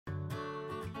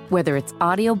Whether it's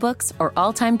audiobooks or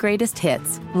all-time greatest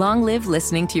hits, long live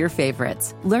listening to your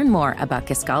favorites. Learn more about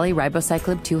Kisqali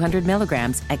Ribociclib 200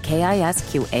 milligrams at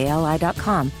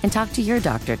KISQALI.com and talk to your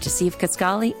doctor to see if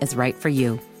Kisqali is right for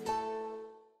you.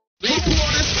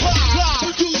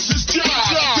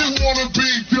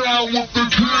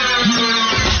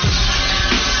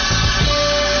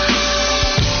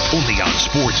 Only on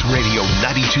Sports Radio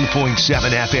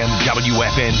 92.7 FM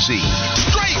WFNZ.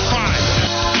 Straight fire!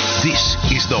 This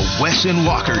is the Wes and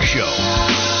Walker Show.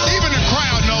 Even the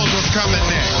crowd knows what's coming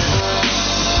next.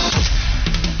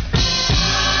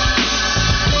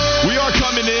 We are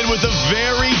coming in with a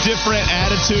very different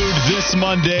attitude this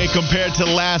Monday compared to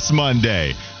last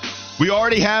Monday. We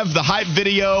already have the hype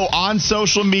video on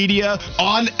social media,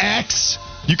 on X.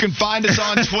 You can find us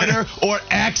on Twitter or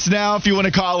X now if you want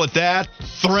to call it that.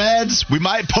 Threads, we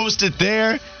might post it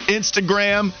there.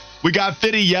 Instagram. We got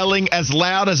Fitty yelling as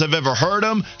loud as I've ever heard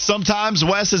him. Sometimes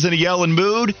Wes is in a yelling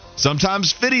mood.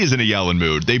 Sometimes Fitty is in a yelling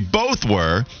mood. They both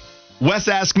were. Wes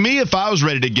asked me if I was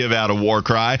ready to give out a war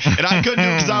cry, and I couldn't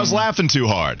do it because I was laughing too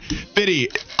hard. Fitty,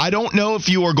 I don't know if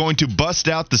you are going to bust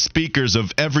out the speakers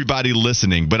of everybody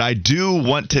listening, but I do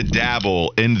want to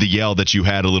dabble in the yell that you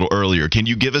had a little earlier. Can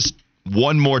you give us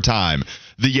one more time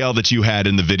the yell that you had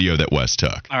in the video that Wes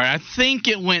took? All right, I think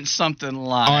it went something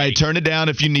like... All right, turn it down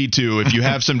if you need to. If you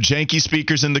have some janky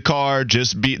speakers in the car,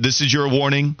 this is your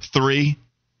warning. 3,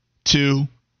 2,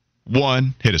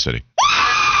 1. Hit us, Fitty.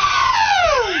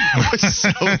 It was so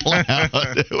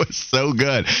loud. It was so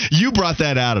good. You brought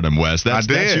that out of him, Wes. That's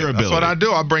your ability. That's what I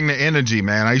do. I bring the energy,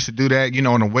 man. I used to do that, in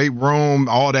the weight room,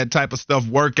 all that type of stuff,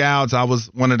 workouts. I was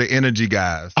one of the energy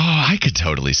guys. Oh, I could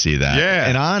totally see that. Yeah.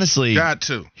 And honestly, got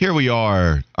to. Here we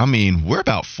are. I mean, we're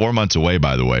about 4 months away,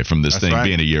 by the way, from this thing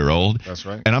being a year old. That's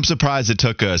right. And I'm surprised it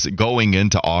took us going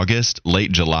into August,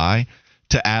 late July,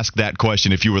 to ask that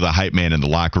question if you were the hype man in the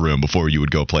locker room before you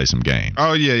would go play some games.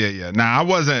 Oh, yeah. Now, I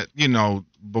wasn't,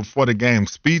 before the game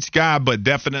speech guy, but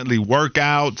definitely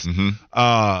workouts. Mm-hmm.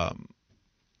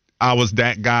 I was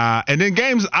that guy. And then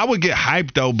games, I would get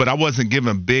hyped, though, but I wasn't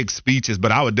giving big speeches.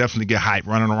 But I would definitely get hyped,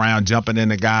 running around, jumping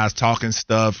into guys, talking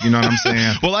stuff. You know what I'm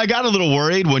saying? Well, I got a little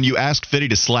worried when you asked Fitty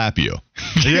to slap you.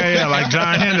 Yeah, like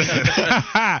John Henderson.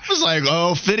 I was like,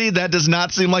 oh, Fitty, that does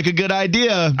not seem like a good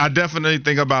idea. I definitely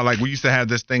think about, we used to have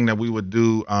this thing that we would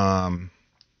do.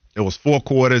 It was 4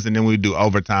 quarters, and then we'd do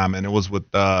overtime, and it was with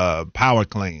power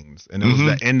cleans. And it was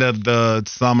the end of the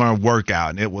summer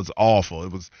workout, and it was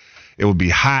awful. It would be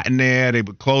hot in there. They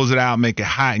would close it out, make it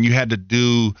hot, and you had to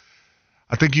do,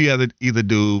 I think you had to either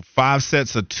do 5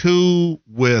 sets of 2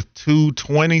 with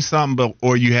 220-something,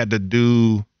 or you had to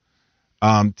do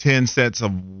 10 sets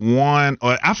of 1,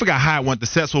 or I forgot how it went. The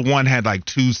sets with 1 had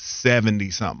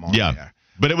 270-something on there.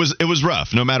 But it was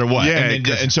rough, no matter what. Yeah,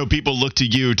 and so people look to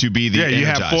you to be the energizer. You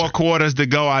have 4 quarters to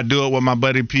go. I do it with my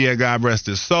buddy Pierre, God rest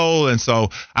his soul. And so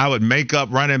I would make up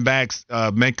running backs,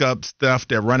 make up stuff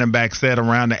that running back said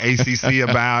around the ACC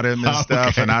about him and stuff.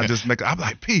 Okay. And I just I'm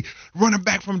like, P, running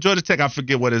back from Georgia Tech. I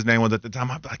forget what his name was at the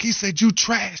time. I'm like, he said, you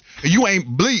trash. And you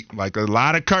ain't bleep. Like a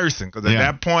lot of cursing. Because at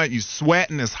that point, you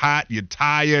sweating, it's hot, you're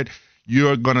tired.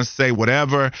 You're going to say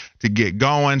whatever to get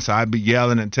going. So I'd be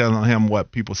yelling and telling him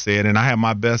what people said. And I had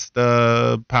my best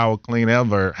power clean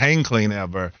ever, hang clean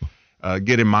ever,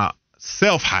 getting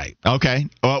myself hype. Okay.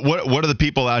 What are the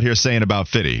people out here saying about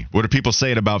Fitty? What are people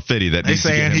saying about Fitty that they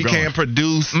saying he can't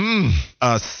produce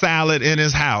a salad in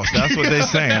his house? That's what they're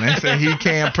saying. They say he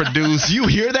can't produce. You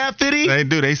hear that, Fitty? They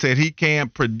do. They said he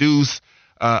can't produce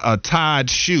a Todd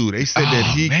shoe. They said that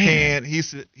he can't. He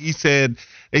said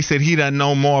they said he doesn't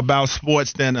know more about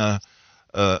sports than a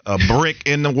brick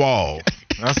in the wall.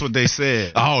 That's what they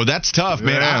said. Oh, that's tough,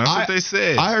 man. Yeah, that's what they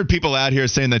said. I heard people out here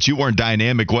saying that you weren't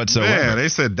dynamic whatsoever. Yeah, they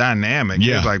said dynamic.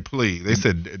 Yeah. It was like, please. They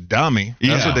said dummy.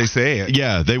 That's what they said.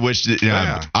 Yeah, they wished.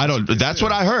 I don't. That's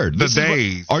what I heard.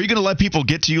 Are you going to let people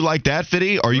get to you like that,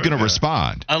 Fitty? Or are you going to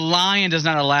respond? A lion does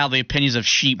not allow the opinions of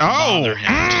sheep to bother him.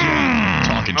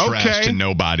 Talking trash to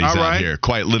nobodies out here.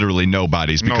 Quite literally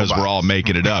nobodies, because we're all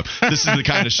making it up. This is the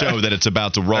kind of show that it's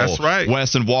about to roll. That's right.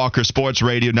 Wes and Walker, Sports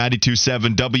Radio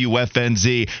 92.7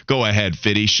 WFNZ. Go ahead,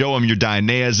 Fitty. Show them your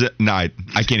dynamic. No, I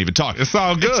can't even talk. It's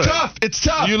all good. It's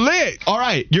tough. You lit. All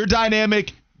right, you're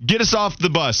dynamic. Get us off the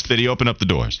bus, Fitty. Open up the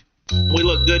doors. We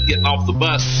look good getting off the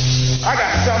bus. I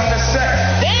got something to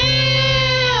say.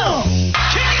 Damn!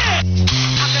 I can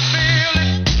feel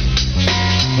it.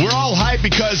 We're all hyped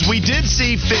because we did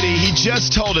see Fitty. He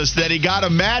just told us that he got a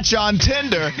match on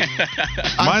Tinder.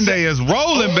 Monday is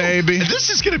rolling, baby. This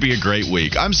is going to be a great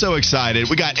week. I'm so excited.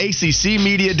 We got ACC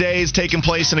Media Days taking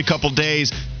place in a couple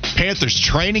days. Panthers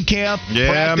training camp.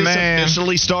 Practice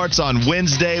officially starts on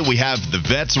Wednesday. We have the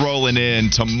vets rolling in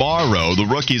tomorrow. The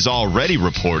rookie's already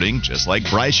reporting, just like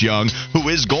Bryce Young, who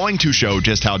is going to show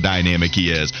just how dynamic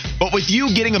he is. But with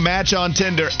you getting a match on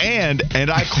Tinder and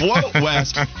I quote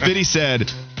Wes, that he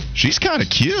said, she's kind of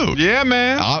cute. Yeah,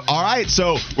 man. All right,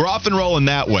 so we're off and rolling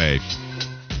that way.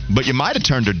 But you might have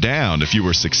turned her down if you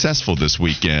were successful this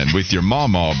weekend with your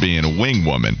mama being a wing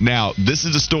woman. Now, this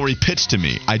is a story pitched to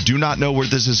me. I do not know where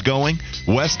this is going.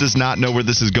 Wes does not know where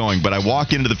this is going. But I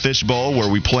walk into the Fishbowl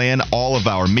where we plan all of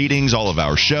our meetings, all of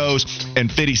our shows. And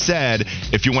Fitty said,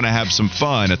 if you want to have some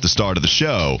fun at the start of the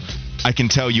show, I can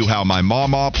tell you how my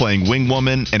mama playing wing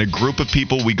woman and a group of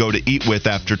people we go to eat with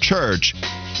after church,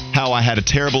 how I had a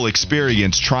terrible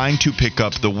experience trying to pick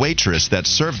up the waitress that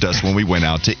served us when we went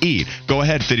out to eat. Go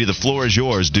ahead, Fitty. The floor is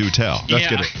yours. Do tell. Let's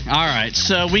get it. All right.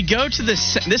 So we go to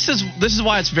this. This is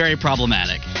why it's very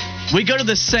problematic. We go to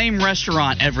the same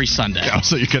restaurant every Sunday. Oh,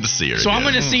 so you're going to see her. So again. I'm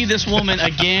going to see this woman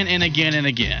again and again and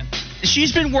again.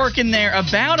 She's been working there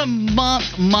about a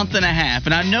month and a half.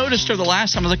 And I noticed her the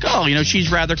last time. I was like, oh,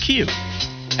 she's rather cute.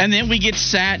 And then we get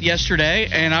sat yesterday,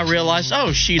 and I realized,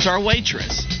 oh, she's our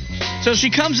waitress. So she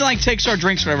comes and takes our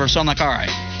drinks, whatever. So I'm like, all right,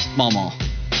 Mama,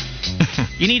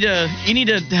 you need to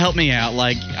help me out.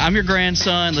 I'm your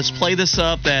grandson. Let's play this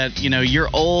up that you're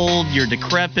old, you're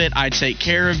decrepit. I take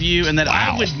care of you, and that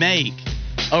I would make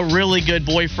a really good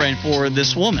boyfriend for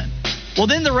this woman. Well,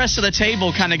 then the rest of the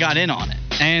table kind of got in on it,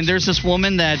 and there's this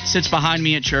woman that sits behind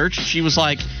me at church. And she was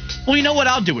like, well, you know what?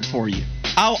 I'll do it for you.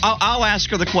 I'll ask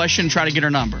her the question, try to get her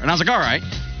number. And I was like, all right,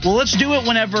 well, let's do it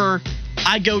whenever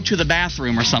I go to the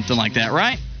bathroom or something like that,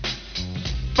 right?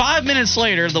 5 minutes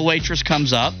later, the waitress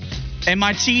comes up, and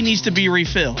my tea needs to be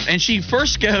refilled. And she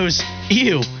first goes,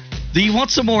 ew, do you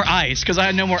want some more ice? Because I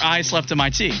had no more ice left in my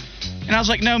tea. And I was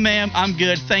like, no, ma'am, I'm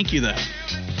good. Thank you, though.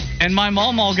 And my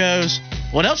mama goes,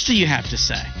 what else do you have to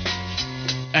say?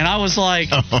 And I was like,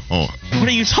 what are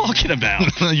you talking about?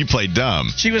 You played dumb.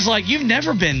 She was like, you've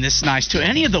never been this nice to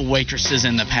any of the waitresses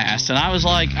in the past. And I was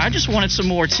like, I just wanted some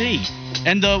more tea.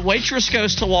 And the waitress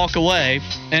goes to walk away,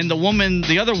 and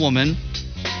the other woman,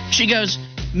 she goes,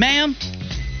 ma'am,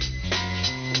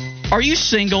 are you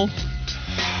single?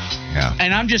 Yeah.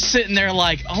 And I'm just sitting there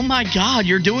like, oh my God,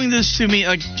 you're doing this to me,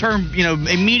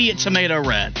 immediate tomato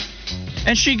red.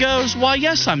 And she goes, well,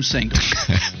 yes, I'm single.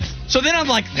 So then I'm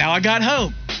like, now I got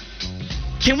hope.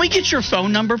 Can we get your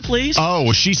phone number, please? Oh,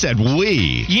 well, she said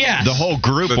we. Yes. The whole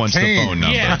group wants the phone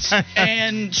number. Yes.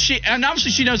 And obviously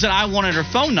she knows that I wanted her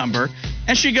phone number.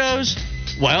 And she goes,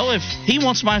 well, if he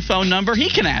wants my phone number, he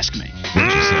can ask me.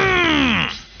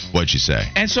 What'd you say?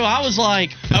 And so I was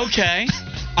like, okay.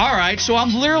 All right. So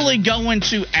I'm literally going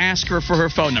to ask her for her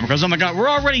phone number. Because, oh, my God, we're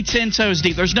already 10 toes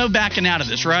deep. There's no backing out of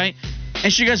this, right?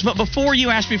 And she goes, but before you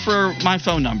ask me for my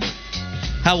phone number,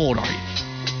 how old are you?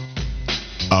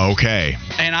 Okay.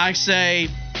 And I say,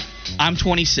 I'm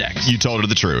 26. You told her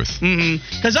the truth. Mm-hmm.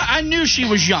 Because I knew she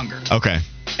was younger. Okay.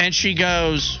 And she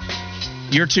goes,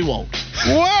 you're too old.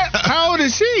 What? How old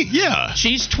is she? Yeah.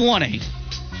 She's 20.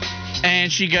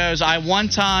 And she goes, I one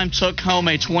time took home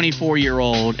a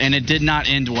 24-year-old, and it did not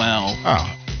end well.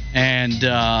 Oh. And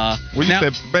you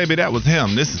said, baby, that was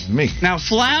him. This is me. Now,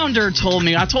 Flounder told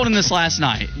me, I told him this last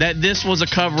night, that this was a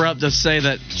cover-up to say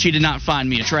that she did not find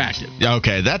me attractive.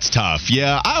 Okay, that's tough.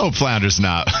 Yeah, I hope Flounder's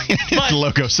not. It's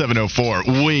Loco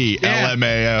 704. We, yeah,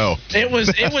 LMAO.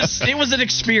 It was an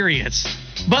experience.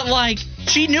 But,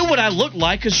 she knew what I looked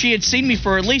like because she had seen me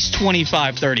for at least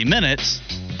 25, 30 minutes.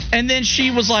 And then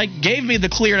she was gave me the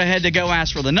clear ahead to go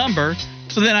ask for the number.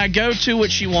 So then I go to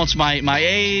it. She wants my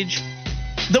age.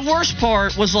 The worst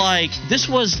part was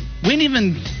we didn't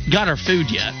even got our food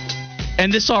yet.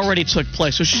 And this already took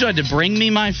place. So she had to bring me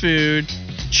my food,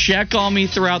 check on me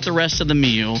throughout the rest of the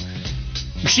meal.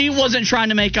 She wasn't trying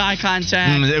to make eye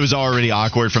contact. It was already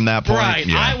awkward from that point. Right.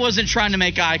 Yeah. I wasn't trying to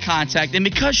make eye contact. And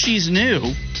because she's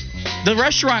new, the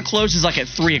restaurant closes at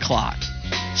 3 o'clock.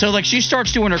 So she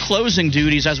starts doing her closing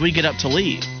duties as we get up to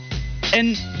leave.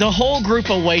 And the whole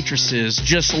group of waitresses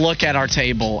just look at our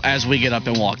table as we get up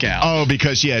and walk out. Oh,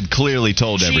 because she had clearly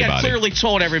told everybody. She had clearly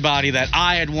told everybody that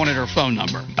I had wanted her phone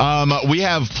number. We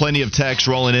have plenty of texts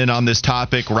rolling in on this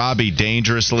topic. Robbie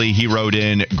Dangerously, he wrote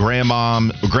in,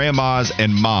 grandmas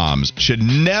and moms should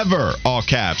never, all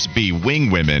caps, be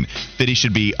wing women, that he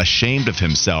should be ashamed of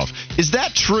himself. Is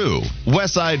that true?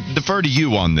 Wes, I defer to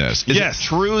you on this. Is it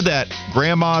true that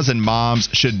grandmas and moms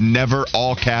should never,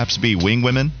 all caps, be wing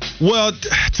women? Well,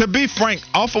 to be frank,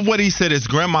 off of what he said, his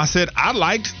grandma said, I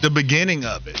liked the beginning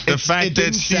of it. The fact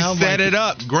that she set it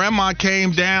up. Grandma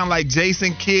came down like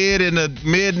Jason Kidd in the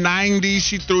mid-'90s.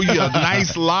 She threw you a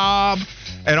nice lob.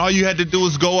 and all you had to do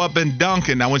was go up and dunk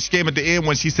it. Now, when she came at the end,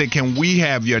 when she said, "Can we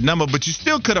have your number?" But you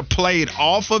still could have played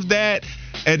off of that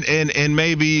and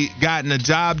maybe gotten the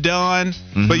job done.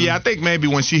 Mm-hmm. But yeah, I think maybe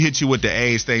when she hit you with the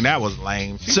age thing, that was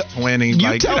lame. She's 20.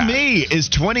 You tell me, is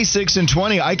 26 and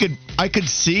 20? I could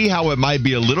see how it might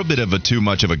be a little bit of a too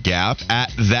much of a gap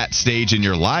at that stage in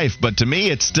your life, but to me,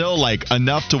 it's still like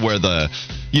enough to where the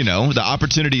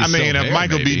opportunity is still there, if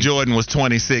Michael B. Jordan was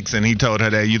 26 and he told her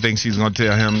that, you think she's going to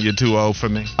tell him you're too old for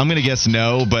me? I'm going to guess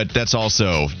no, but that's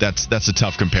a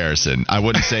tough comparison. I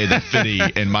wouldn't say that Fitty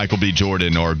and Michael B.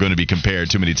 Jordan are going to be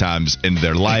compared too many times in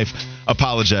their life.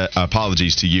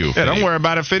 Apologies to you, Fitty. Yeah, don't worry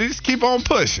about it, Fitty. Just keep on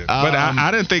pushing. But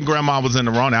I didn't think Grandma was in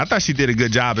the wrong. I thought she did a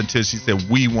good job until she said,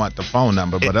 "We want the phone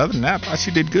number." But other than that, I thought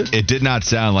she did good. It did not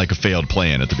sound like a failed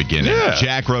plan at the beginning. Yeah.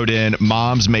 Jack wrote in,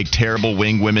 "Moms make terrible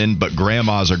wing women, but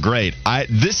grandmas are great."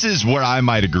 This is where I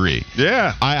might agree.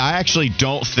 Yeah. I actually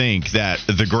don't think that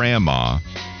the grandma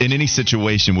in any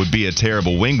situation would be a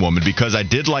terrible wing woman, because I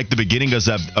did like the beginning of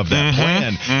that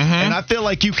plan. Mm-hmm. And I feel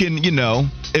like you can,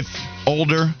 if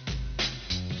older,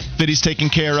 Fitty's taking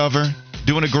care of her,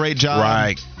 doing a great job.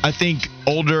 Right. I think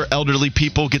elderly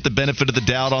people get the benefit of the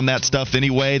doubt on that stuff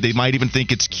anyway. They might even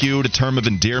think it's cute, a term of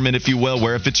endearment, if you will,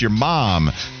 where if it's your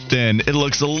mom, then it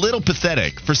looks a little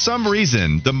pathetic. For some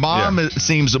reason, the mom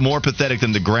seems more pathetic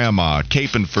than the grandma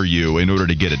caping for you in order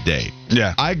to get a date.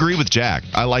 Yeah. I agree with Jack.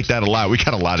 I like that a lot. We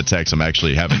got a lot of texts. I'm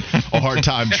actually having a hard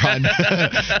time trying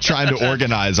to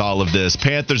organize all of this.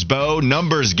 Panthers Bo,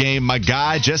 numbers game, my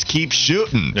guy, just keep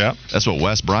shooting. Yeah. That's what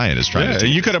Wes Bryant is trying to do.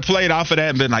 You could have played off of that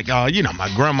and been like, oh, my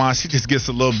grandma, she just gets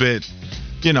a little bit,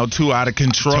 too out of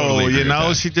control. Totally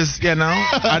she just,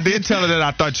 I did tell her that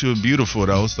I thought you were beautiful,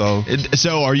 though.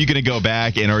 So are you going to go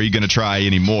back and are you going to try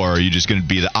anymore? Or are you just going to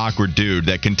be the awkward dude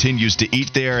that continues to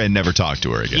eat there and never talk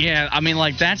to her again? Yeah,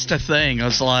 that's the thing. I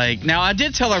was like, now I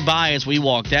did tell her bye as we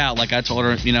walked out. Like I told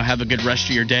her, have a good rest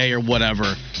of your day or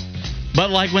whatever.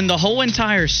 But when the whole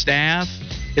entire staff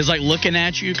is looking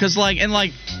at you, because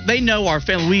they know our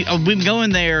family. We've been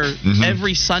going there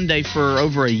every Sunday for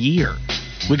over a year.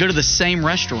 We go to the same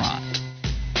restaurant,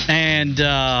 and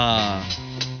the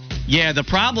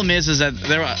problem is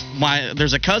that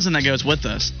there's a cousin that goes with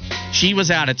us. She was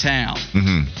out of town.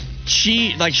 Mm-hmm.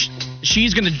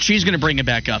 She's gonna bring it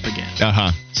back up again.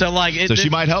 So she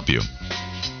might help you.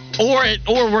 Or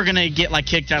we're gonna get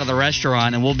kicked out of the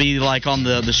restaurant, and we'll be on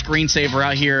the screensaver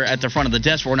out here at the front of the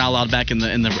desk. Where we're not allowed back in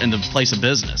the place of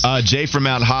business. Jay from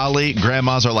Mount Holly,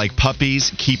 grandmas are like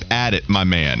puppies. Keep at it, my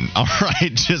man. All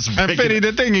right, just. And Fitty,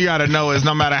 the thing you got to know is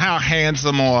no matter how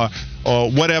handsome or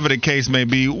whatever the case may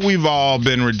be, we've all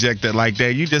been rejected like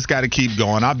that. You just got to keep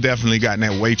going. I've definitely gotten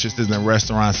that waitresses in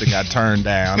restaurants that got turned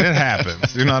down. It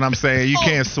happens. You know what I'm saying? You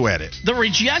can't sweat it. The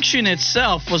rejection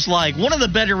itself was one of the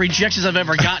better rejections I've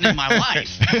ever gotten in my life.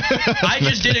 I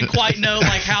just didn't quite know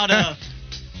how to.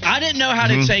 I didn't know how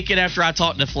to take it after I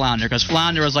talked to Flounder, because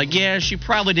Flounder was like, yeah, she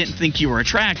probably didn't think you were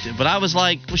attractive. But I was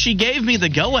like, well, she gave me the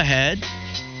go-ahead.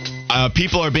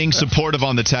 People are being supportive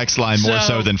on the text line more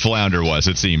so than Flounder was,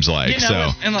 it seems like.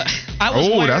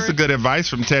 That's a good advice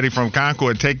from Teddy from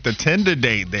Concord. Take the Tinder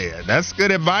date there. That's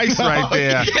good advice right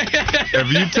there.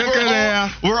 If you took her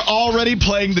there. We're already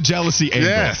playing the jealousy angle.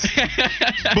 Yes.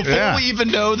 Before we even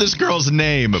know this girl's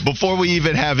name, before we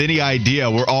even have any idea,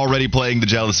 we're already playing the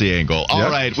jealousy angle. All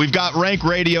right, we've got Rank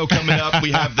Radio coming up.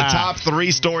 We have the top 3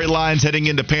 storylines heading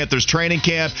into Panthers training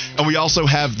camp, and we also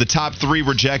have the top 3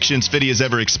 rejections Fitty has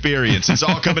ever experienced. It's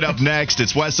all coming up next.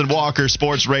 It's Wes and Walker,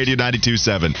 Sports Radio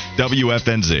 92.7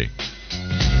 WFNZ.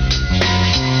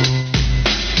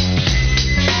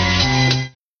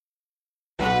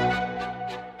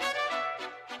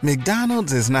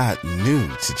 McDonald's is not new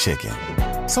to chicken.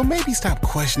 So maybe stop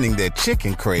questioning their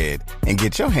chicken cred and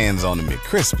get your hands on the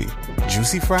McCrispy.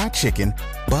 Juicy fried chicken,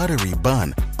 buttery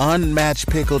bun, unmatched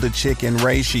pickle to chicken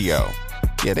ratio.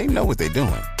 Yeah, they know what they're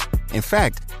doing. In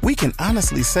fact, we can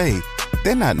honestly say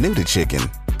they're not new to chicken.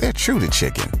 They're true to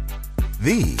chicken.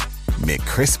 The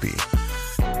McCrispy.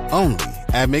 Only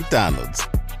at McDonald's.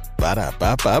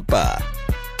 Ba-da-ba-ba-ba.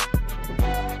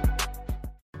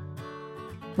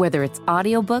 Whether it's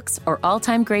audiobooks or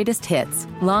all-time greatest hits,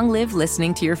 long live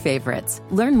listening to your favorites.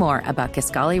 Learn more about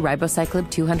Kisqali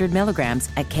Ribociclib 200 milligrams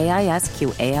at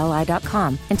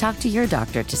KISQALI.com and talk to your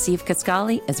doctor to see if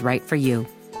Kisqali is right for you.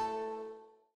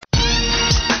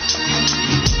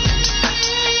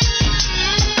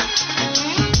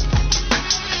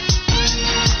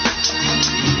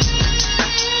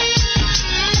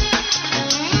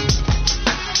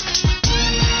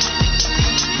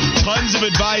 Some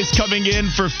advice coming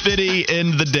in for Fitty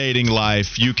in the dating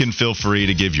life. You can feel free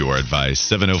to give your advice.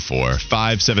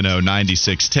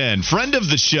 704-570-9610. Friend of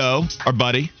the show, our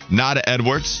buddy, Nada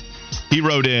Edwards, he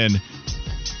wrote in,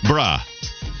 bruh,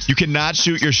 you cannot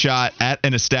shoot your shot at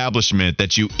an establishment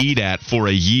that you eat at for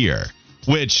a year.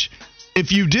 Which,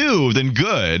 if you do, then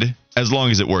good, as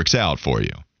long as it works out for you.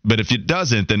 But if it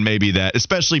doesn't, then maybe that,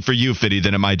 especially for you, Fitty,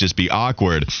 then it might just be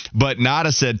awkward. But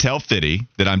Nada said, tell Fitty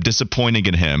that I'm disappointing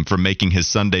in him for making his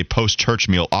Sunday post-church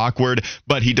meal awkward.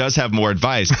 But he does have more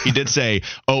advice. He did say,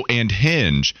 oh, and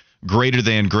Hinge, greater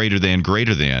than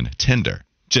Tinder.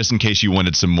 Just in case you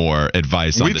wanted some more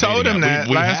advice on the dating app. We told him that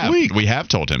last week. We have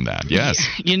told him that, yes.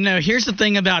 You know, here's the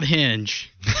thing about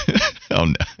Hinge. Oh,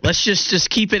 no. Let's just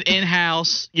keep it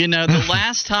in-house. You know, the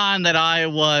last time that I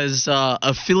was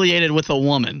affiliated with a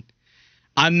woman,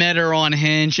 I met her on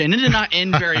Hinge, and it did not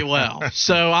end very well.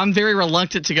 So I'm very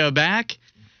reluctant to go back.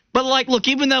 But, like, look,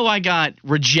 even though I got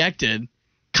rejected,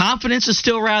 confidence is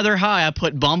still rather high. I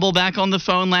put Bumble back on the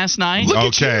phone last night.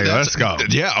 Okay, let's go.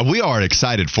 Yeah, we are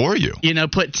excited for you. You know,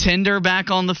 put Tinder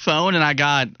back on the phone, and I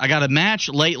got a match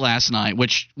late last night,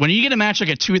 which when you get a match like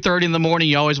at 2:30 in the morning,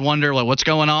 you always wonder, like, what's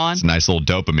going on? It's a nice little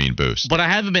dopamine boost. But I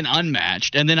haven't been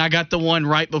unmatched, and then I got the one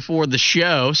right before the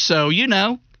show, so, you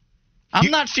know,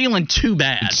 I'm not feeling too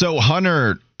bad. So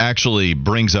Hunter actually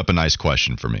brings up a nice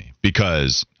question for me,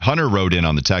 because Hunter wrote in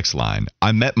on the text line,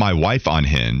 I met my wife on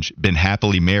Hinge, been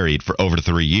happily married for over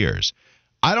 3 years.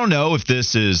 I don't know if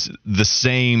this is the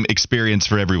same experience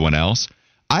for everyone else.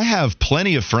 I have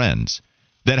plenty of friends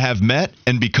that have met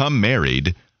and become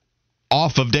married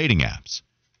off of dating apps.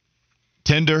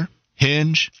 Tinder,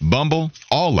 Hinge, Bumble,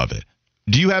 all of it.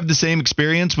 Do you have the same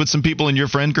experience with some people in your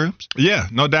friend groups? Yeah,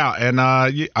 no doubt. And I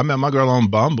met my girl on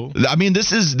Bumble. I mean,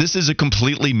 this is a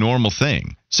completely normal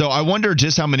thing. So I wonder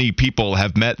just how many people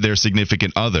have met their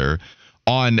significant other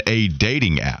on a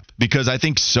dating app, because I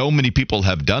think so many people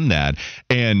have done that.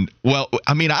 And, well,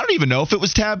 I mean, I don't even know if it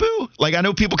was taboo. Like, I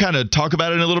know people kind of talk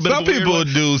about it in a little bit. Some people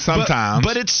do sometimes.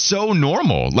 But it's so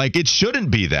normal. Like, it shouldn't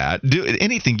be that. Do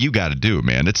anything you got to do,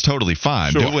 man. It's totally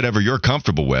fine. Sure. Do whatever you're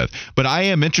comfortable with. But I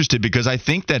am interested because I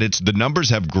think that the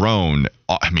numbers have grown,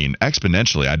 I mean,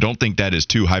 exponentially. I don't think that is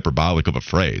too hyperbolic of a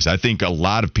phrase. I think a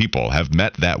lot of people have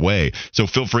met that way. So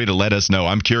feel free to let us know.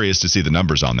 I'm curious to see the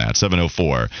numbers on that.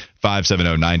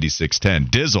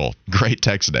 704-570-9610. Dizzle, great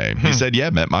text name. He said, yeah,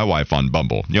 met my wife on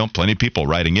Bumble. You know, plenty of people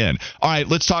writing in. All right,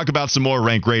 let's talk about some more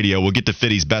Rank Radio. We'll get to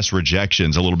Fitty's best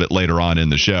rejections a little bit later on in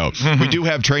the show. We do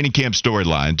have training camp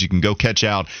storylines. You can go catch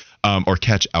our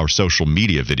social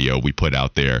media video we put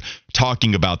out there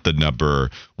talking about the number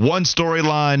 1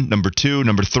 storyline, number 2,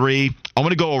 number 3. I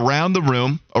want to go around the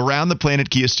room, around the Planet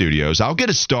Kia Studios. I'll get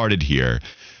us started here.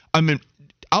 I mean,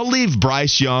 I'll leave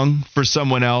Bryce Young for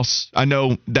someone else. I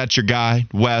know that's your guy,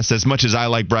 Wes. As much as I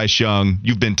like Bryce Young,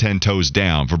 you've been 10 toes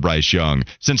down for Bryce Young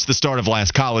since the start of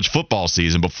last college football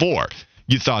season, before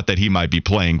you thought that he might be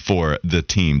playing for the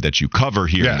team that you cover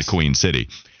here in the Queen City.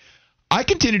 I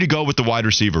continue to go with the wide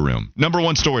receiver room. Number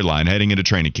 1 storyline heading into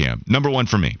training camp. Number 1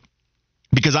 for me.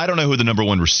 Because I don't know who the number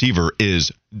 1 receiver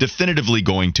is definitively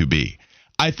going to be.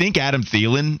 I think Adam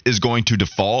Thielen is going to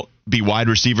default be wide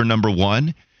receiver number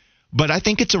 1. But I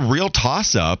think it's a real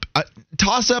toss-up.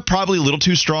 Toss-up probably a little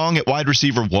too strong at wide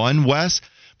receiver 1, Wes.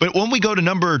 But when we go to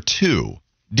number 2,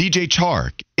 DJ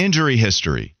Chark, injury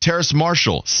history. Terrace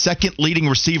Marshall, second leading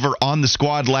receiver on the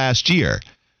squad last year.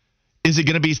 Is it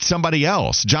going to be somebody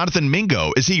else? Jonathan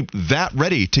Mingo, is he that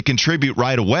ready to contribute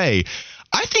right away?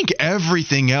 I think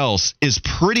everything else is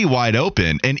pretty wide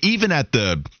open. And even at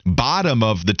the bottom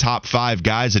of the top 5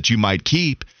 guys that you might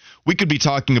keep, we could be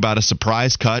talking about a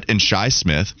surprise cut in Shi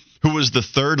Smith, who was the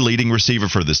 3rd leading receiver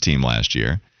for this team last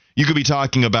year. You could be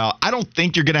talking about, I don't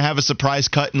think you're going to have a surprise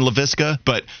cut in Laviska,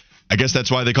 but I guess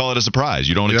that's why they call it a surprise.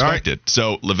 You don't expect it.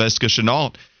 So Laviska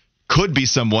Shenault could be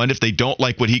someone, if they don't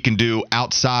like what he can do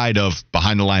outside of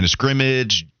behind the line of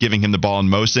scrimmage, giving him the ball in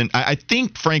motion. I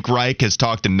think Frank Reich has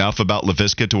talked enough about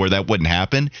Laviska to where that wouldn't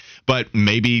happen, but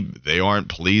maybe they aren't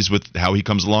pleased with how he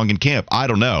comes along in camp. I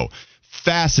don't know.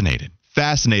 Fascinated,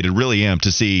 really am,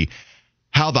 to see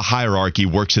how the hierarchy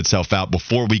works itself out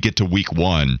before we get to week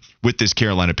 1 with this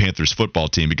Carolina Panthers football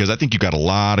team, because I think you got a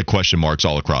lot of question marks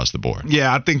all across the board.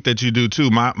 Yeah, I think that you do too.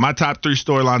 My top 3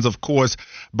 storylines, of course,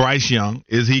 Bryce Young.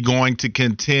 Is he going to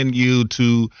continue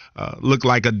to look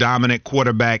like a dominant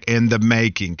quarterback in the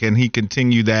making? Can he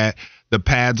continue that? The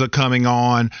pads are coming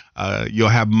on. You'll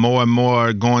have more and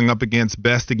more going up against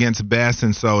best.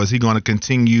 And so is he going to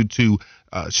continue to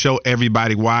show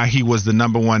everybody why he was the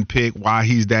number 1 pick, why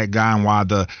he's that guy, and why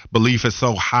the belief is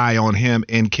so high on him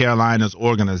in Carolina's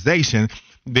organization?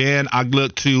 Then I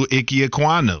look to Ike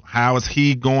Ekwonu. How is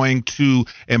he going to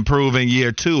improve in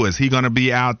year 2? Is he going to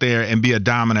be out there and be a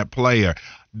dominant player?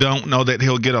 Don't know that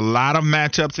he'll get a lot of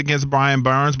matchups against Brian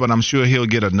Burns, but I'm sure he'll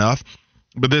get enough.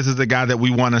 But this is the guy that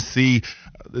we want to see.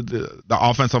 The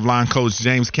offensive line coach,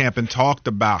 James Campen, talked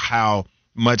about how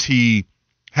much he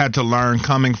had to learn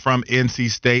coming from NC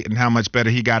State and how much better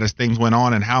he got as things went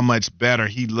on and how much better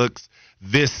he looks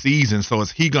this season. So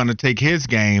is he going to take his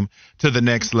game to the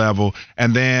next level?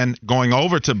 And then going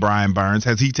over to Brian Burns,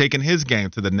 has he taken his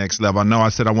game to the next level? I know I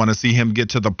said I want to see him get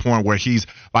to the point where he's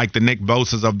like the Nick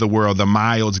Bosa's of the world, the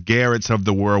Myles Garrett's of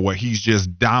the world, where he's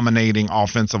just dominating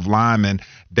offensive linemen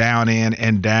down in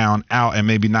and down out and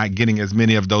maybe not getting as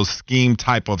many of those scheme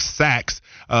type of sacks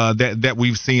that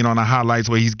we've seen on the highlights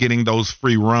where he's getting those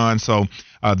free runs. So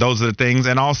those are the things.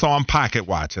 And also I'm pocket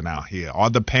watching out here. Are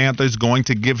the Panthers going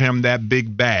to give him that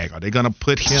big bag? Are they going to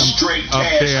put him up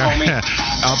there,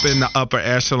 up in the upper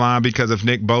echelon? Because if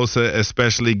Nick Bosa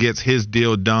especially gets his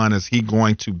deal done, is he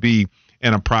going to be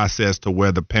in a process to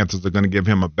where the Panthers are going to give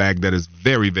him a bag that is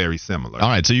very, very similar? All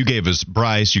right, so you gave us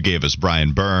Bryce, you gave us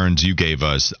Brian Burns, you gave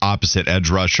us opposite edge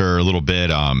rusher a little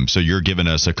bit. So you're giving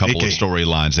us a couple of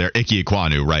storylines there. Ike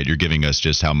Ekwonu, right? You're giving us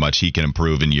just how much he can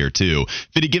improve in year 2.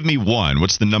 Fiddy, give me one.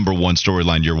 What's the number one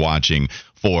storyline you're watching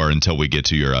for until we get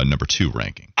to your number 2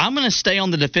 ranking? I'm going to stay on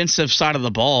the defensive side of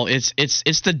the ball. It's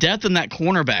the depth in that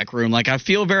cornerback room. Like, I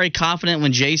feel very confident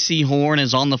when J.C. Horn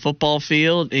is on the football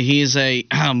field. He's a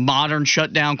modern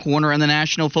shutdown corner in the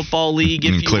National Football League,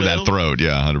 if you clear will. that throat,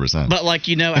 yeah, 100%. But, like,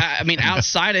 I mean,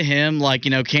 outside of him, like,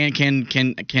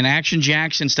 can Action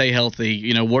Jackson stay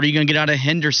healthy? What are you going to get out of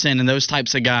Henderson and those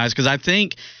types of guys? Because I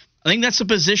think that's a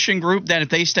position group that if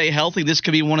they stay healthy, this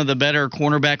could be one of the better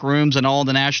cornerback rooms in all of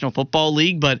the National Football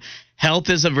League. But health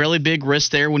is a really big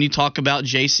risk there when you talk about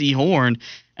J.C. Horn.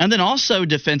 And then also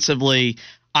defensively,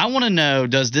 I want to know,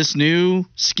 does this new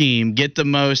scheme get the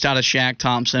most out of Shaq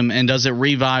Thompson, and does it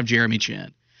revive Jeremy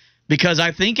Chinn? Because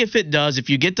I think if it does, if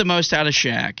you get the most out of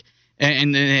Shaq,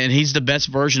 and he's the best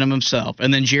version of himself,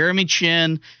 and then Jeremy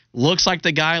Chinn looks like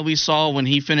the guy we saw when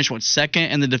he finished, second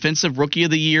in the Defensive Rookie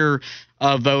of the Year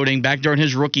voting back during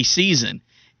his rookie season,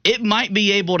 it might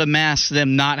be able to mask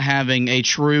them not having a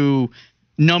true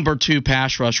number 2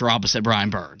 pass rusher opposite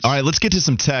Brian Burns. All right, let's get to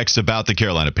some text about the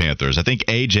Carolina Panthers. I think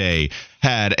AJ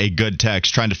had a good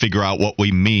text trying to figure out what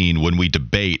we mean when we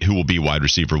debate who will be wide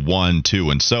receiver 1, 2,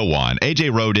 and so on.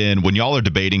 AJ wrote in, when y'all are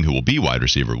debating who will be wide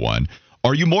receiver 1,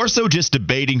 are you more so just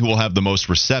debating who will have the most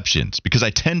receptions? Because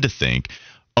I tend to think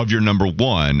of your number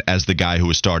 1 as the guy who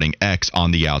is starting X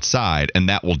on the outside, and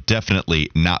that will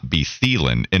definitely not be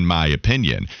Thielen, in my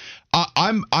opinion.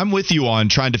 I'm with you on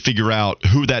trying to figure out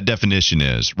who that definition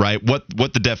is, right? What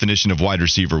the definition of wide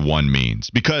receiver 1 means.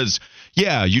 Because,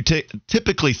 yeah, you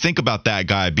typically think about that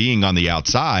guy being on the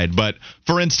outside, but,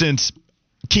 for instance,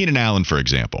 Keenan Allen, for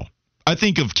example. I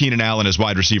think of Keenan Allen as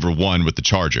wide receiver 1 with the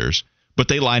Chargers, but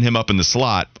they line him up in the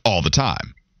slot all the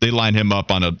time. They line him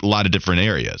up on a lot of different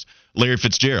areas. Larry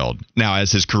Fitzgerald. Now,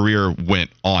 as his career went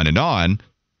on,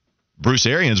 Bruce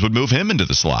Arians would move him into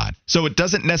the slot. So it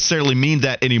doesn't necessarily mean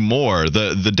that anymore.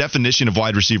 The definition of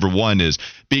wide receiver 1 is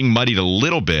being muddied a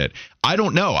little bit. I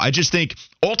don't know. I just think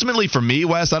ultimately for me,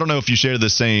 Wes, I don't know if you share the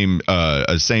same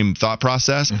thought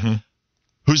process. Mm-hmm.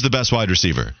 Who's the best wide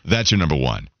receiver? That's your number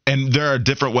 1. And there are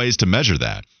different ways to measure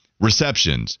that.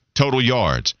 Receptions, total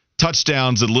yards,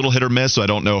 touchdowns, a little hit or miss, so I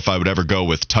don't know if I would ever go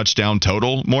with touchdown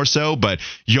total more so, but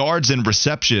yards and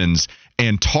receptions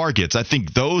and targets, I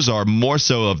think those are more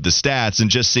so of the stats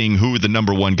and just seeing who the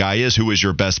number 1 guy is, who is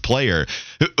your best player.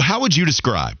 How would you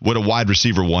describe what a wide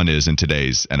receiver 1 is in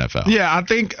today's NFL? Yeah, I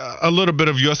think a little bit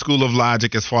of your school of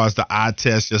logic as far as the eye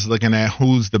test, just looking at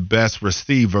who's the best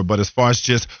receiver, but as far as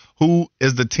just who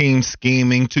is the team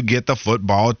scheming to get the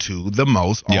football to the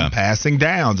most on passing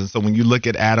downs. And so when you look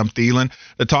at Adam Thielen,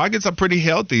 the targets are pretty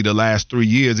healthy the last 3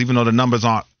 years, even though the numbers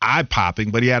aren't eye-popping,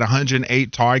 but he had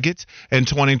 108 targets in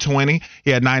 2020.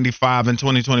 He had 95 in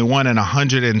 2021 and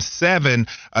 107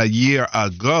 a year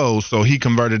ago. So he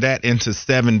converted that into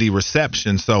 70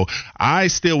 receptions. So I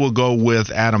still will go with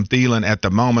Adam Thielen at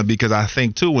the moment because I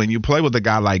think, too, when you play with a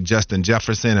guy like Justin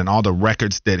Jefferson and all the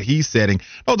records that he's setting,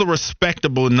 those are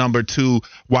respectable number 2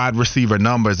 wide receiver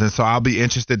numbers. And so I'll be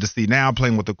interested to see now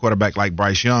playing with a quarterback like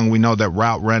Bryce Young. We know that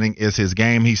route running is his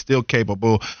game. He's still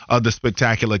capable of the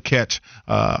spectacular catch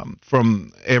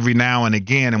from every now and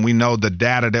again. And we know the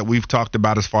data that we've talked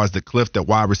about as far as the cliff that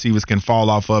wide receivers can fall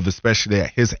off of, especially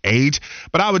at his age.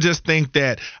 But I would just think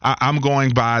that I'm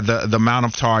going by the amount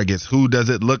of targets. Who does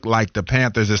it look like the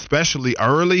Panthers, especially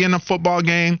early in a football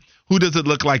game, who does it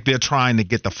look like they're trying to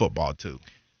get the football to?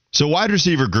 So wide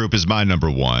receiver group is my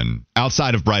number one.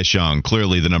 Outside of Bryce Young,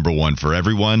 clearly the number one for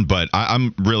everyone, but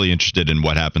I'm really interested in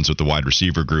what happens with the wide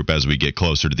receiver group as we get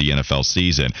closer to the NFL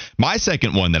season. My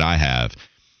second one that I have,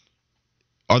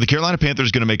 are the Carolina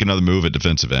Panthers going to make another move at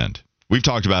defensive end? We've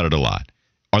talked about it a lot.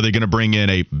 Are they going to bring in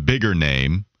a bigger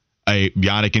name, a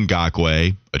Yannick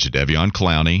Ngakoue, a Jadeveon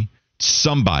Clowney,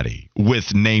 somebody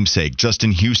with namesake,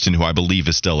 Justin Houston, who I believe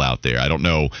is still out there. I don't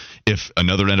know if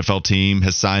another NFL team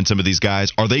has signed some of these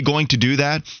guys. Are they going to do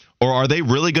that? Or are they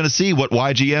really going to see what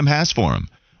YGM has for them?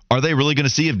 Are they really going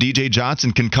to see if DJ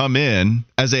Johnson can come in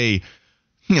as a,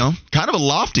 kind of a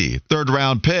lofty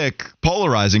third-round pick,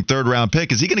 polarizing third-round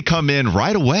pick? Is he going to come in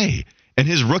right away in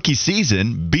his rookie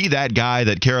season, be that guy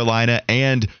that Carolina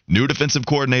and new defensive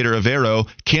coordinator Evero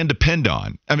can depend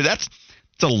on? I mean, it's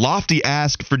a lofty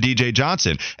ask for DJ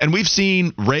Johnson. And we've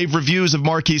seen rave reviews of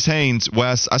Marquise Haynes,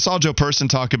 Wes. I saw Joe Person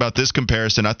talk about this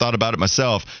comparison. I thought about it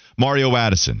myself. Mario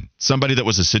Addison, somebody that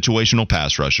was a situational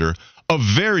pass rusher, a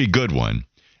very good one.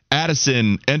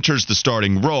 Addison enters the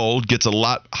starting role, gets a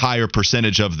lot higher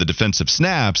percentage of the defensive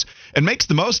snaps, and makes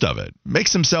the most of it.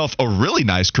 Makes himself a really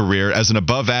nice career as an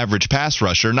above-average pass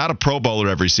rusher. Not a Pro Bowler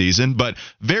every season, but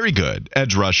very good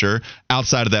edge rusher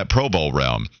outside of that Pro Bowl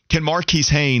realm. Can Marquise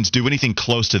Haynes do anything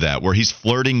close to that, where he's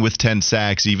flirting with 10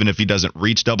 sacks even if he doesn't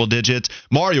reach double digits?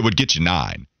 Mario would get you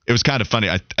 9. It was kind of funny.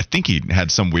 I think he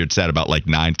had some weird stat about like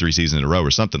 9 3 seasons in a row or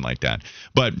something like that.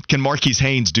 But can Marquise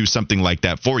Haynes do something like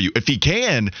that for you? If he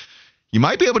can, you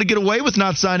might be able to get away with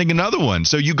not signing another one.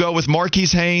 So you go with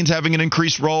Marquise Haynes having an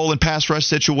increased role in pass rush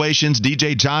situations.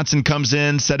 DJ Johnson comes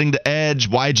in, setting the edge.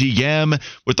 YGM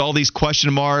with all these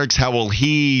question marks. How will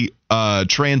he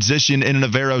transition in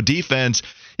an Evero defense?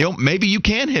 Maybe you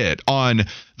can hit on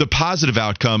the positive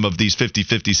outcome of these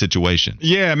 50-50 situations.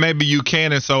 Yeah, maybe you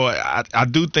can. And so I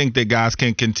do think that guys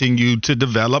can continue to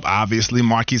develop. Obviously,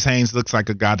 Marquise Haynes looks like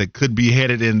a guy that could be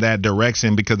headed in that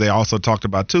direction, because they also talked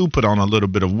about, too, put on a little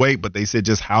bit of weight, but they said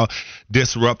just how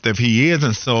disruptive he is.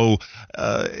 And so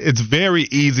it's very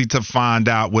easy to find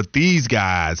out with these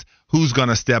guys who's going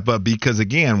to step up, because,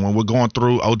 again, when we're going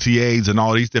through OTAs and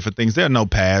all these different things, there are no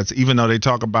pads, even though they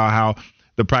talk about how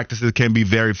the practices can be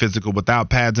very physical without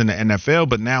pads in the NFL.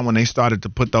 But now when they started to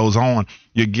put those on,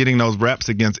 you're getting those reps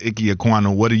against Ike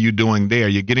Ekwonu. What are you doing there?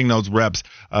 You're getting those reps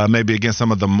maybe against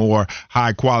some of the more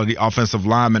high-quality offensive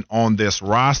linemen on this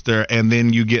roster, and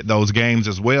then you get those games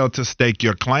as well to stake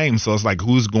your claim. So it's like,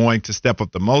 who's going to step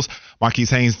up the most?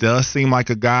 Marquise Haynes does seem like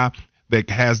a guy that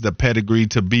has the pedigree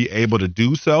to be able to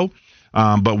do so.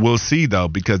 But we'll see, though,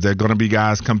 because there are going to be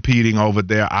guys competing over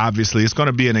there. Obviously, it's going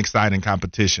to be an exciting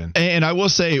competition. And I will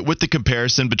say, with the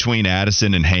comparison between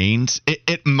Addison and Haynes,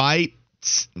 it might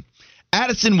 –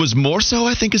 Addison was more so,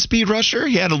 I think, a speed rusher.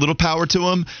 He had a little power to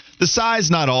him. The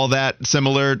size, not all that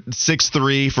similar.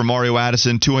 6'3" for Mario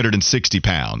Addison, 260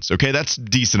 pounds. Okay, that's a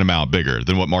decent amount bigger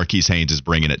than what Marquise Haynes is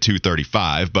bringing at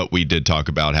 235, but we did talk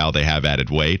about how they have added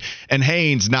weight. And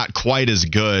Haynes, not quite as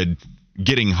good –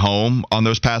 getting home on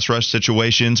those pass rush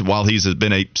situations. While he's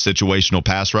been a situational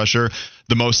pass rusher,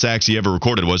 the most sacks he ever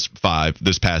recorded was 5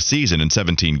 this past season in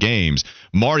 17 games.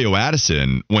 Mario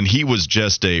Addison, when he was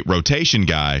just a rotation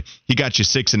guy, he got you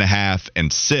 6.5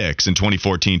 and 6 in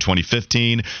 2014,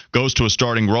 2015, goes to a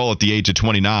starting role at the age of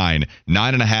 29,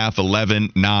 9.5,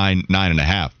 11, 9,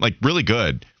 9.5. Like, really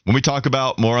good. When we talk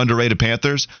about more underrated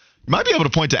Panthers, you might be able to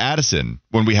point to Addison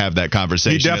when we have that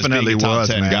conversation. He definitely as being a top was,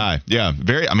 10 man. guy. Yeah,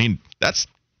 that's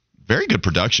very good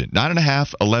production.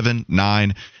 9.5, 11,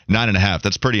 9, 9.5.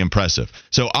 That's pretty impressive.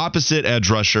 So opposite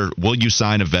edge rusher, will you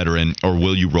sign a veteran or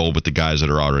will you roll with the guys that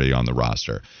are already on the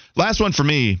roster? Last one for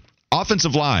me,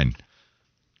 offensive line.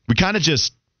 We kind of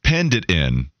just penned it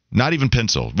in, not even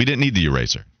pencil. We didn't need the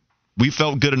eraser. We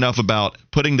felt good enough about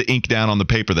putting the ink down on the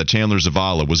paper that Chandler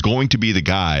Zavala was going to be the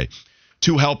guy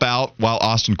to help out while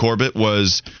Austin Corbett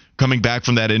was coming back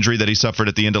from that injury that he suffered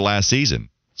at the end of last season.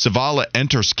 Zavala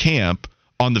enters camp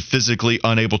on the physically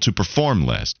unable to perform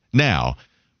list. Now,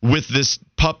 with this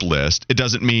PUP list, it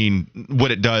doesn't mean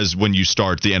what it does when you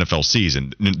start the NFL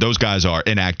season. Those guys are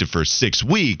inactive for 6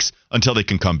 weeks until they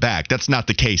can come back. That's not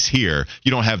the case here.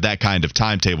 You don't have that kind of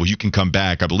timetable. You can come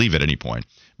back, I believe, at any point.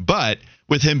 But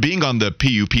with him being on the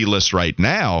PUP list right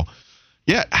now,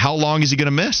 yeah, how long is he going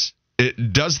to miss?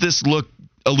 Does this look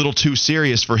a little too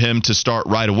serious for him to start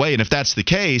right away? And if that's the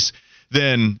case,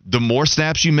 then the more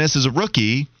snaps you miss as a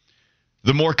rookie,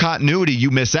 the more continuity you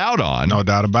miss out on. No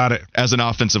doubt about it. As an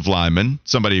offensive lineman,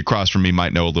 somebody across from me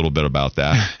might know a little bit about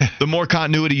that. The more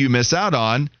continuity you miss out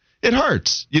on, it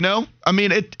hurts, I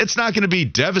mean, it's not going to be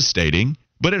devastating,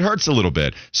 but it hurts a little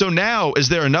bit. So now, is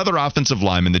there another offensive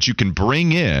lineman that you can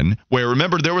bring in where,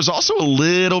 remember, there was also a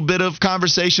little bit of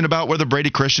conversation about whether Brady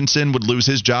Christensen would lose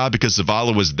his job because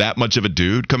Zavala was that much of a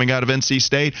dude coming out of NC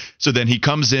State. So then he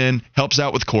comes in, helps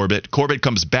out with Corbett. Corbett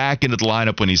comes back into the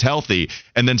lineup when he's healthy,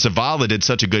 and then Zavala did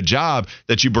such a good job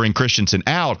that you bring Christensen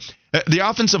out. The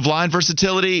offensive line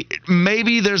versatility,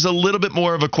 maybe there's a little bit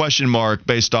more of a question mark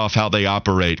based off how they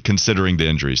operate considering the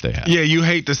injuries they have. Yeah, you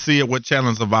hate to see it with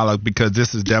Chandler Zavala because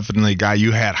this is definitely a guy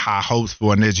you had high hopes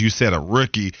for. And as you said, a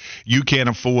rookie, you can't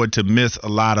afford to miss a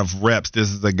lot of reps. This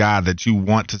is a guy that you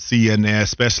want to see in there,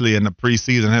 especially in the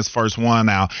preseason, his first one.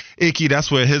 Now, Ickey,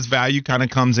 that's where his value kind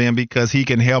of comes in because he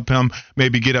can help him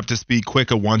maybe get up to speed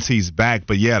quicker once he's back.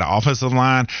 But, yeah, the offensive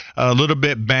line, a little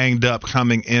bit banged up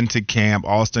coming into camp.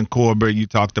 Austin Corbett, you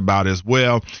talked about as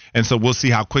well. And so we'll see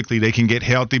how quickly they can get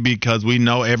healthy because we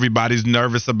know everybody's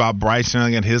nervous about Bryce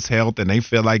Young and his health, and they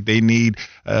feel like they need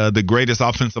the greatest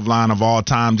offensive line of all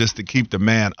time just to keep the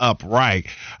man upright.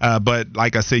 But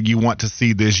like I said, you want to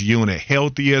see this unit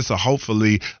healthier, so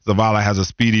hopefully Zavala has a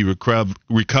speedy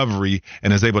recovery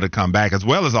and is able to come back, as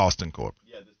well as Austin Corbett.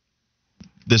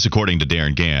 This, according to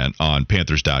Darren Gant on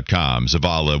Panthers.com,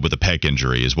 Zavala with a pec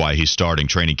injury is why he's starting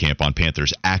training camp on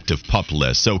Panthers' active PUP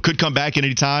list. So could come back at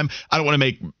any time. I don't want to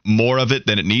make more of it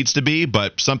than it needs to be,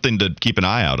 but something to keep an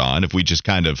eye out on if we just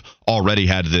kind of already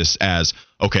had this as,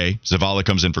 okay, Zavala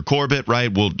comes in for Corbett,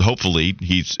 right? Well, hopefully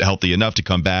he's healthy enough to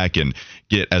come back and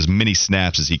get as many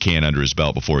snaps as he can under his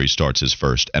belt before he starts his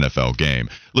first NFL game.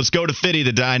 Let's go to Fitty,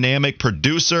 the dynamic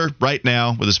producer, right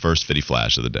now with his first Fitty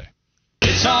Flash of the day.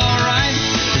 It's alright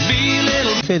to be a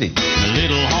little Fitty. A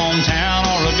little hometown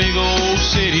or a big old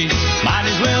city. Might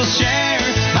as well share,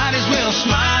 might as well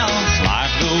smile.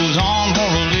 Life goes on for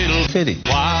a little Fitty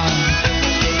while.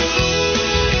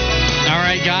 All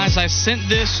right, guys, I sent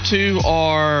this to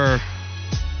our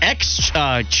X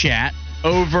chat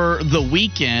over the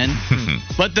weekend,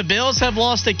 but the Bills have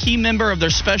lost a key member of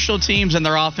their special teams and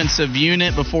their offensive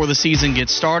unit before the season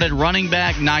gets started. Running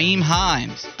back Nyheim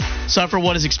Hines suffered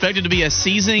what is expected to be a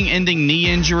season-ending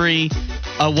knee injury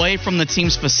away from the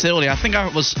team's facility. I think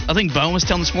Bone was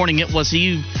telling this morning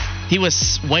he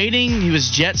was waiting, he was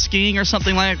jet skiing or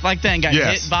something like that and got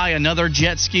hit by another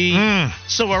jet ski.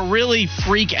 So a really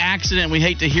freak accident. We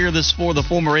hate to hear this for the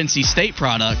former NC State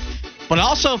product. But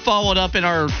also followed up in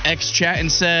our X chat and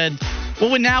said,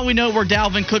 well, now we know where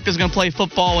Dalvin Cook is going to play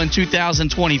football in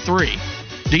 2023.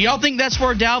 Do y'all think that's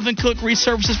where Dalvin Cook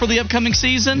resurfaces for the upcoming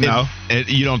season? No.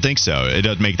 You don't think so? It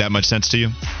doesn't make that much sense to you?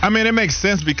 I mean, it makes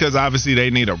sense because obviously they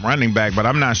need a running back, but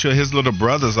I'm not sure. His little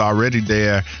brother's already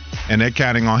there, and they're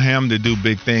counting on him to do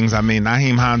big things. I mean,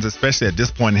 Nyheim Hines, especially at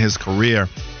this point in his career,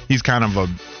 he's kind of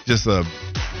just a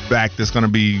back that's going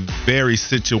to be very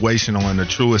situational in the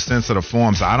truest sense of the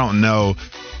form. So I don't know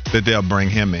that they'll bring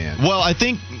him in. Well, I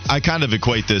think I kind of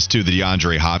equate this to the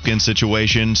DeAndre Hopkins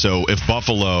situation. So if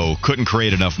Buffalo couldn't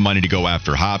create enough money to go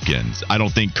after Hopkins, I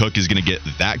don't think Cook is going to get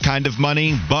that kind of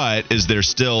money. But is there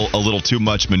still a little too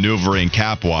much maneuvering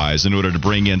cap-wise in order to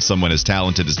bring in someone as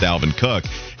talented as Dalvin Cook?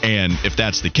 And if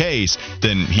that's the case,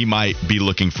 then he might be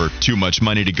looking for too much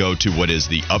money to go to what is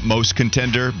the utmost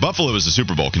contender. Buffalo is a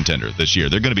Super Bowl contender this year.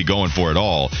 They're going to be going for it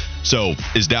all. So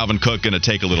is Dalvin Cook going to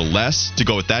take a little less to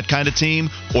go with that kind of team?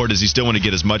 Or does he still want to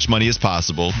get as much money as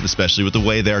possible, especially with the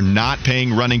way they're not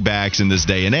paying running backs in this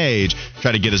day and age,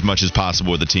 try to get as much as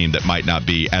possible with a team that might not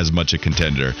be as much a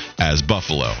contender as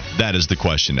Buffalo? That is the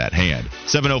question at hand.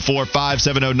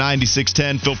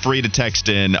 704-570-9610. Feel free to text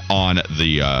in on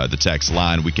the text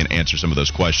line. We can answer some of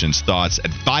those questions, thoughts,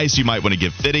 advice you might want to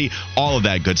give Fitty, all of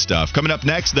that good stuff. Coming up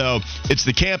next, though, it's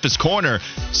the Campus Corner.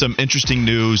 Some interesting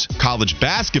news college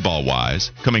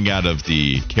basketball-wise coming out of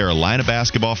the Carolina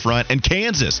basketball front and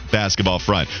Kansas basketball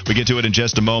front. We get to it in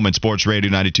just a moment. Sports Radio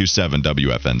 92.7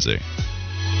 WFNZ.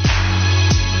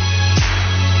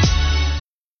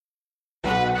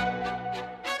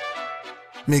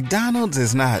 McDonald's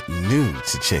is not new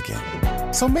to chicken.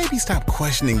 So maybe stop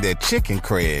questioning their chicken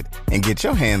cred and get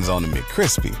your hands on the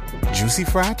McCrispy. Juicy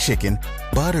fried chicken,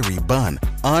 buttery bun,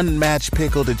 unmatched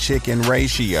pickle to chicken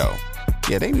ratio.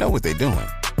 Yeah, they know what they're doing.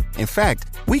 In fact,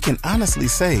 we can honestly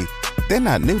say they're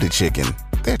not new to chicken.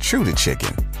 They're true to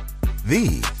chicken.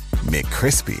 The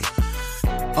McCrispy.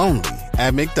 Only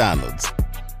at McDonald's.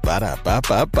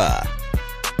 Ba-da-ba-ba-ba.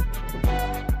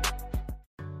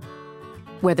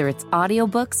 Whether it's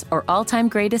audiobooks or all-time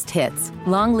greatest hits,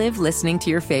 long live listening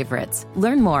to your favorites.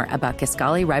 Learn more about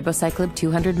Kisqali Ribociclib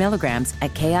 200 milligrams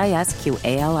at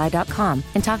KISQALI.com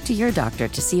and talk to your doctor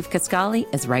to see if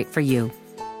Kisqali is right for you.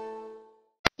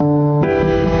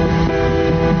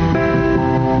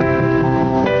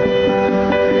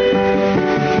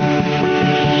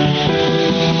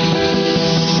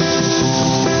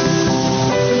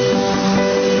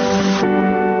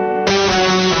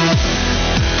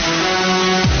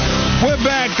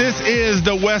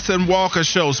 the Wes and Walker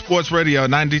Show, Sports Radio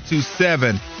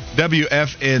 92.7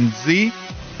 WFNZ.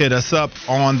 Hit us up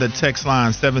on the text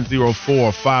line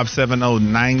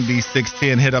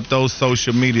 704-570-9610. Hit up those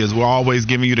social medias. We're always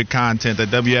giving you the content at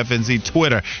WFNZ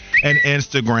Twitter and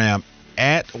Instagram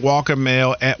at Walker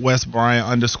Mail, at Wes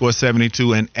Bryant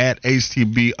 _72, and at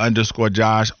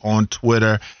HTB_Josh on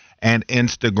Twitter and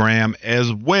Instagram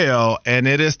as well. And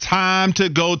it is time to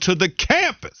go to the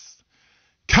campus.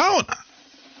 Counter.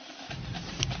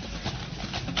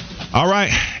 All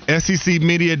right, SEC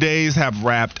Media Days have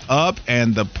wrapped up,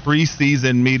 and the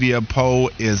preseason media poll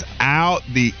is out.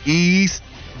 The East,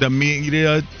 the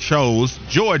media chose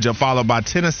Georgia, followed by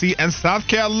Tennessee and South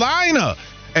Carolina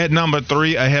at number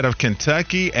 3, ahead of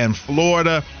Kentucky and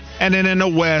Florida. And then in the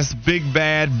West, big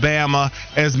bad Bama,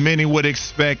 as many would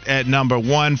expect, at number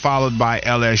 1, followed by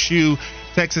LSU,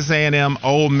 Texas A&M,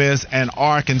 Ole Miss, and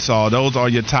Arkansas. Those are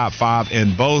your top 5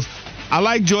 in both. I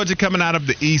like Georgia coming out of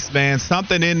the East, man.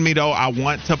 Something in me, though, I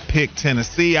want to pick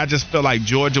Tennessee. I just feel like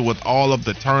Georgia, with all of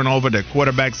the turnover, the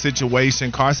quarterback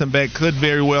situation, Carson Beck could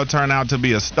very well turn out to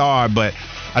be a star, but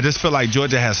I just feel like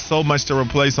Georgia has so much to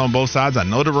replace on both sides. I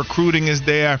know the recruiting is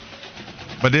there,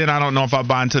 but then I don't know if I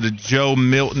buy into the Joe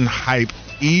Milton hype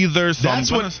either. So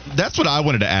that's what I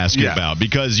wanted to ask you about,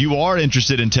 because you are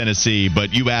interested in Tennessee,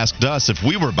 but you asked us if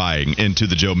we were buying into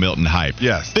the Joe Milton hype.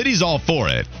 Yes. Fitty's all for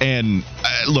it. And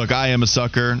look, I am a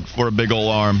sucker for a big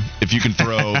old arm. If you can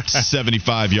throw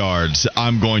 75 yards,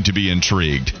 I'm going to be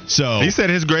intrigued. So he said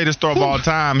his greatest throw of all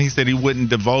time, he said he wouldn't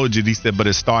divulge it. He said, but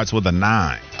it starts with a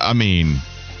 9. I mean,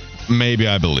 maybe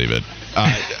I believe it.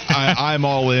 I'm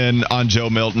all in on Joe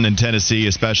Milton in Tennessee,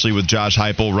 especially with Josh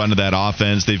Heupel running that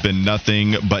offense. They've been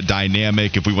nothing but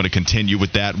dynamic, if we want to continue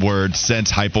with that word,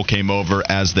 since Heupel came over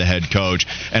as the head coach.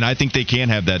 And I think they can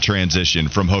have that transition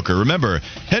from Hooker. Remember,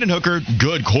 Hendon Hooker,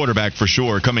 good quarterback for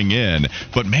sure coming in.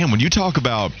 But, man, when you talk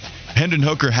about Hendon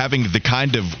Hooker having the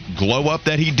kind of glow up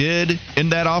that he did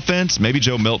in that offense, maybe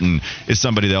Joe Milton is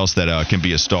somebody else that can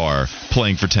be a star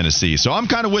playing for Tennessee. So I'm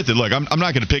kind of with it. Look, I'm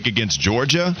not going to pick against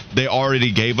Georgia. They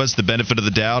already gave us the benefit of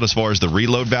the doubt as far as the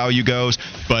reload value goes,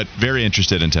 but very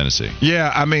interested in Tennessee.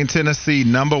 Yeah, I mean, Tennessee,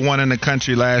 number 1 in the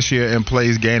country last year in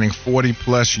plays, gaining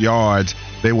 40-plus yards.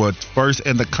 They were first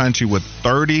in the country with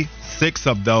 36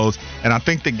 of those, and I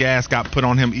think the gas got put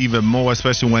on him even more,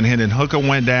 especially when Hendon Hooker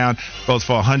went down, goes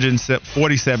for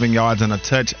 147 yards and a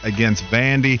touch against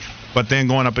Vandy, but then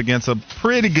going up against a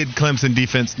pretty good Clemson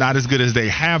defense, not as good as they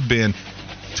have been,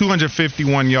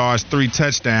 251 yards, 3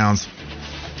 touchdowns.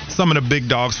 Some of the big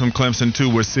dogs from Clemson, too,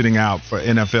 were sitting out for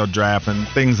NFL draft and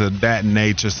things of that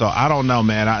nature. So I don't know,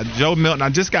 man. Joe Milton, I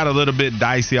just got a little bit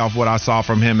dicey off what I saw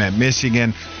from him at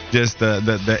Michigan, just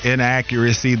the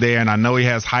inaccuracy there. And I know he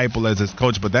has Heupel as his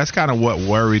coach, but that's kind of what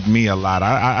worried me a lot.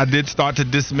 I did start to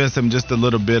dismiss him just a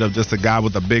little bit, of just a guy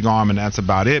with a big arm, and that's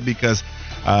about it, because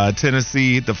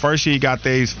Tennessee, the first year he got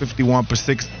there, he's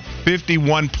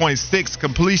 51.6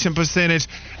 completion percentage,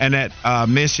 and at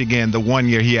Michigan, the 1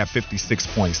 year he had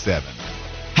 56.7.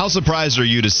 How surprised are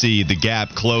you to see the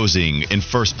gap closing in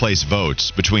first place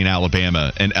votes between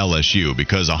Alabama and LSU?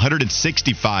 Because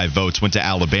 165 votes went to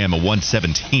Alabama,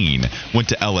 117 went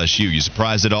to LSU. You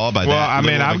surprised at all by that? Well, I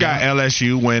mean, I've got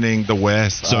LSU winning the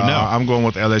West. So, no. I'm going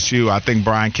with LSU. I think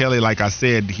Brian Kelly, like I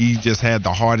said, he just had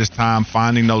the hardest time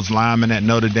finding those linemen at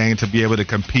Notre Dame to be able to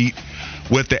compete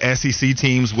with the SEC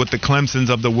teams, with the Clemsons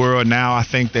of the world. Now I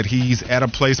think that he's at a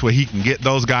place where he can get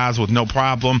those guys with no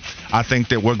problem. I think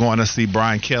that we're going to see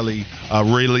Brian Kelly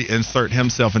really insert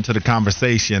himself into the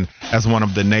conversation as one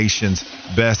of the nation's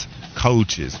best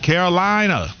coaches.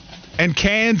 Carolina and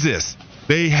Kansas,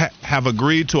 they have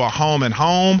agreed to a home and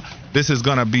home. This is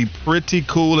going to be pretty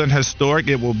cool and historic.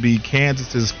 It will be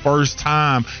Kansas's first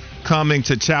time coming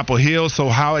to Chapel Hill. So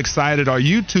how excited are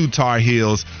you two Tar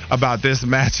Heels about this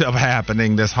matchup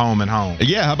happening, this home and home?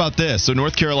 Yeah, how about this? So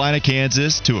North Carolina,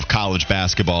 Kansas, two of college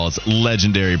basketball's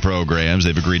legendary programs.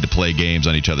 They've agreed to play games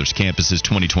on each other's campuses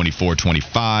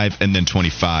 2024-25 and then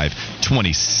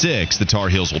 25-26. The Tar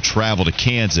Heels will travel to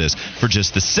Kansas for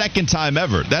just the second time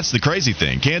ever. That's the crazy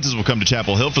thing. Kansas will come to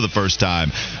Chapel Hill for the first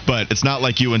time, but it's not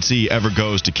like UNC ever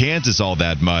goes to Kansas all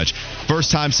that much.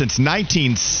 First time since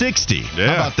 1960. Yeah.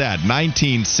 How about that?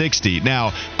 1960.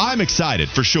 Now, I'm excited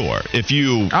for sure.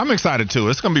 I'm excited too.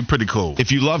 It's going to be pretty cool.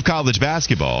 If you love college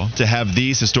basketball, to have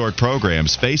these historic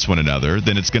programs face one another,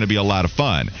 then it's going to be a lot of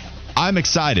fun. I'm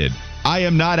excited. I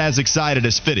am not as excited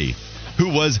as Fitty, who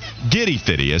was giddy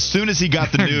fitty as soon as he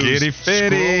got the news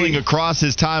scrolling across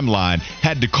his timeline,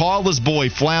 had to call his boy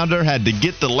Flounder, had to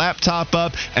get the laptop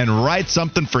up and write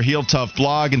something for Heel Tough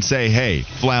Blog and say, hey,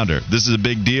 Flounder, this is a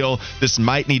big deal. This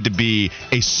might need to be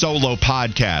a solo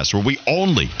podcast where we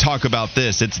only talk about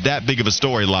this. It's that big of a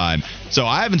storyline. So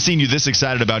I haven't seen you this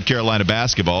excited about Carolina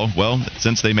basketball, well,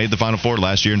 since they made the Final Four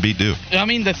last year and beat Duke. I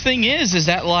mean, the thing is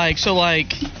that,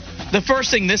 the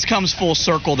first thing, this comes full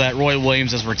circle that Roy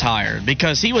Williams is retired,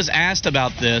 because he was asked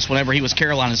about this whenever he was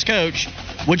Carolina's coach.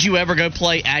 Would you ever go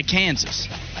play at Kansas?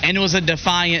 And it was a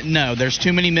defiant no. There's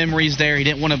too many memories there. He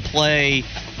didn't want to play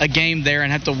a game there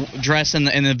and have to dress in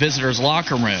the visitors'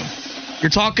 locker room. You're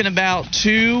talking about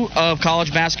two of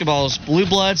college basketball's blue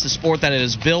bloods, the sport that it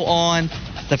is built on.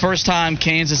 The first time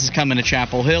Kansas has come into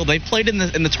Chapel Hill, they played in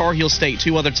the Tar Heel State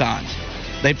 2 other times.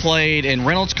 They played in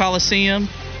Reynolds Coliseum,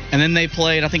 and then they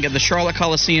played, I think, at the Charlotte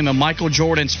Coliseum in Michael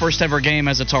Jordan's first ever game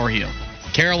as a Tar Heel.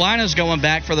 Carolina's going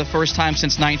back for the first time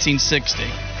since 1960.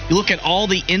 You look at all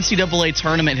the NCAA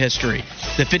tournament history,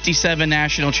 the 57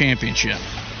 national championship,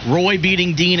 Roy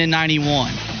beating Dean in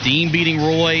 91, Dean beating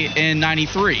Roy in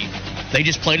 93. They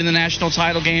just played in the national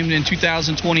title game in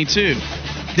 2022.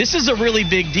 This is a really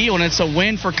big deal, and it's a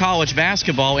win for college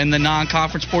basketball in the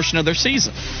non-conference portion of their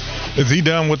season. Is he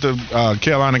done with the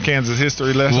Carolina-Kansas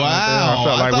history lesson? Wow. I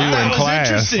felt like we were in class.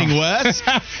 Interesting, Wes.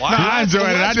 No, I enjoyed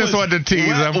it. I just wanted to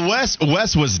tease him.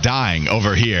 Wes was dying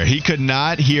over here. He could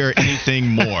not hear anything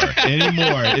more.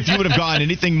 If you would have gone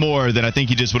anything more, then I think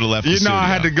he just would have left the studio. I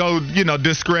had to go,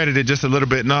 discredit it just a little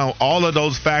bit. No, all of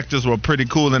those factors were pretty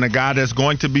cool. And a guy that's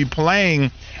going to be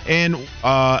playing in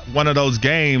one of those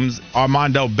games,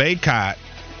 Armando Bacot.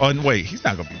 Oh, wait, he's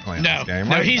not going to be playing this game,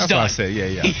 right? No, he's That's done. What I said.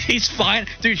 Yeah. He's fine.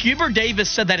 Dude, Hubert Davis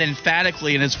said that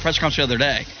emphatically in his press conference the other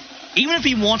day. Even if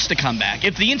he wants to come back,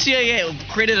 if the NCAA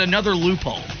created another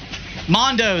loophole,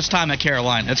 Mondo's time at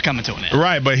Carolina, it's coming to an end.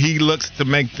 Right, but he looks to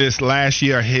make this last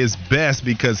year his best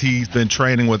because he's been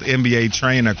training with NBA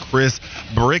trainer Chris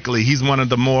Brickley. He's one of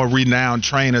the more renowned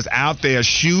trainers out there.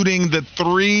 Shooting the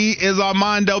three is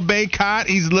Armando Bacot.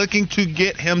 He's looking to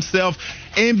get himself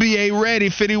NBA ready.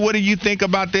 Fitty, what do you think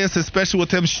about this, especially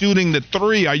with him shooting the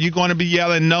three? Are you going to be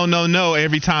yelling no, no, no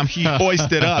every time he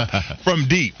hoists it up from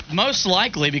deep? Most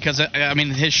likely, because,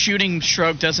 his shooting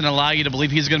stroke doesn't allow you to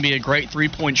believe he's going to be a great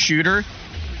three-point shooter.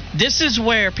 This is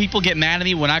where people get mad at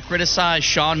me when I criticize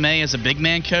Sean May as a big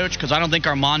man coach, because I don't think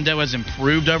Armando has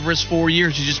improved over his 4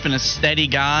 years. He's just been a steady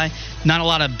guy, not a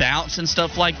lot of bounce and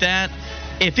stuff like that.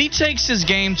 If he takes his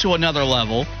game to another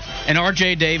level, and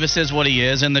R.J. Davis is what he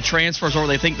is, and the transfers are what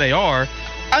they think they are,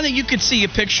 I think you could see a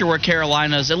picture where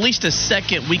Carolina's at least a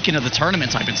second weekend of the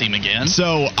tournament type of team again.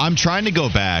 So I'm trying to go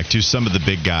back to some of the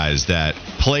big guys that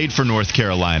played for North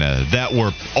Carolina that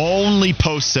were only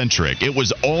post-centric. It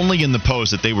was only in the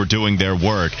post that they were doing their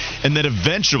work, and that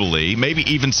eventually, maybe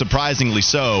even surprisingly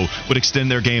so, would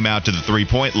extend their game out to the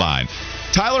three-point line.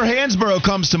 Tyler Hansborough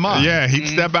comes to mind. Yeah, he'd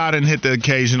step out and hit the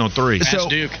occasional three. That's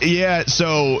Duke. Yeah,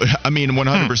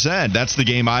 100%. That's the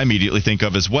game I immediately think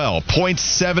of as well.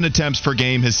 0.7 attempts per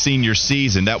game his senior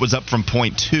season. That was up from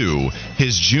 0.2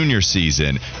 his junior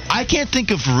season. I can't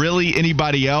think of really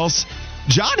anybody else.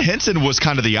 John Henson was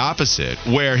kind of the opposite,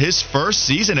 where his first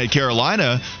season at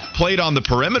Carolina played on the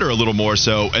perimeter a little more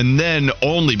so, and then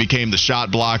only became the shot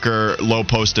blocker, low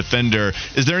post defender.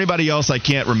 Is there anybody else I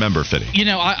can't remember, Fitty?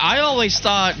 I always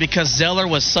thought, because Zeller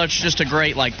was just a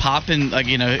great popping,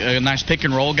 a nice pick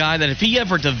and roll guy, that if he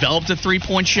ever developed a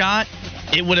 3-point shot,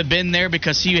 it would have been there,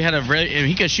 because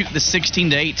he could shoot the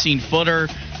 16 to 18 footer.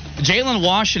 Jalen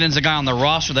Washington's a guy on the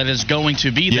roster that is going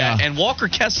to be that, and Walker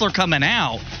Kessler coming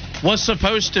out was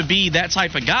supposed to be that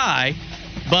type of guy,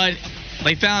 but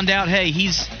they found out, hey,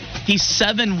 he's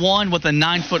 7'1" with a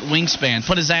 9-foot wingspan.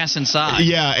 Put his ass inside.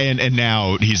 Yeah, and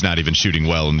now he's not even shooting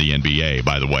well in the NBA,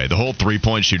 by the way. The whole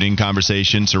three-point shooting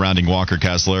conversation surrounding Walker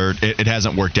Kessler, it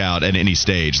hasn't worked out at any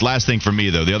stage. Last thing for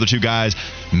me, though, the other two guys,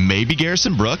 maybe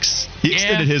Garrison Brooks. He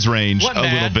extended his range a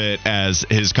little bit as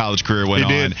his college career went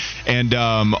on. And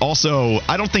also,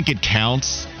 I don't think it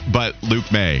counts, but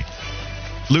Luke May.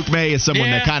 Luke May is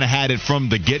someone that kind of had it from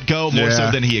the get-go, more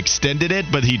so than he extended it,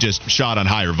 but he just shot on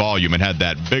higher volume and had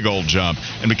that big old jump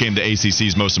and became the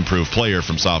ACC's most improved player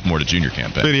from sophomore to junior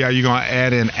campaign. Fitty, are you going to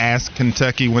add in Ask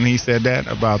Kentucky when he said that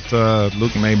about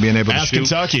Luke May being able to shoot?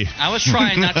 Ask Kentucky. I was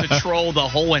trying not to troll the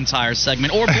whole entire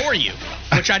segment or bore you,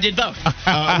 which I did both.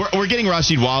 We're getting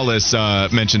Rasheed Wallace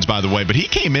mentions, by the way, but he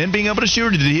came in being able to shoot,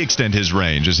 or did he extend his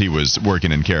range as he was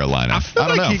working in Carolina? I feel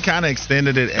like he kind of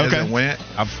extended it as it went.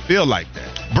 I feel like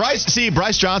that.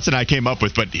 Bryce Johnson I came up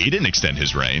with, but he didn't extend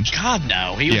his range. God,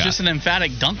 no. He was just an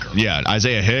emphatic dunker. Yeah,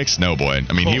 Isaiah Hicks, no, boy.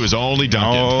 I mean, he was only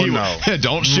dunking.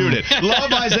 Don't shoot it.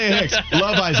 Love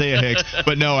Isaiah Hicks.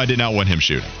 But no, I did not want him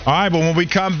shooting. All right, but when we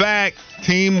come back,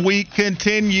 Team Week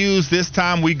continues. This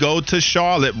time we go to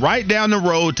Charlotte, right down the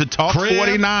road to talk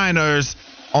 49ers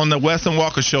on the Wes and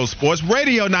Walker Show, Sports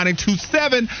Radio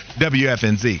 92.7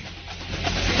 WFNZ.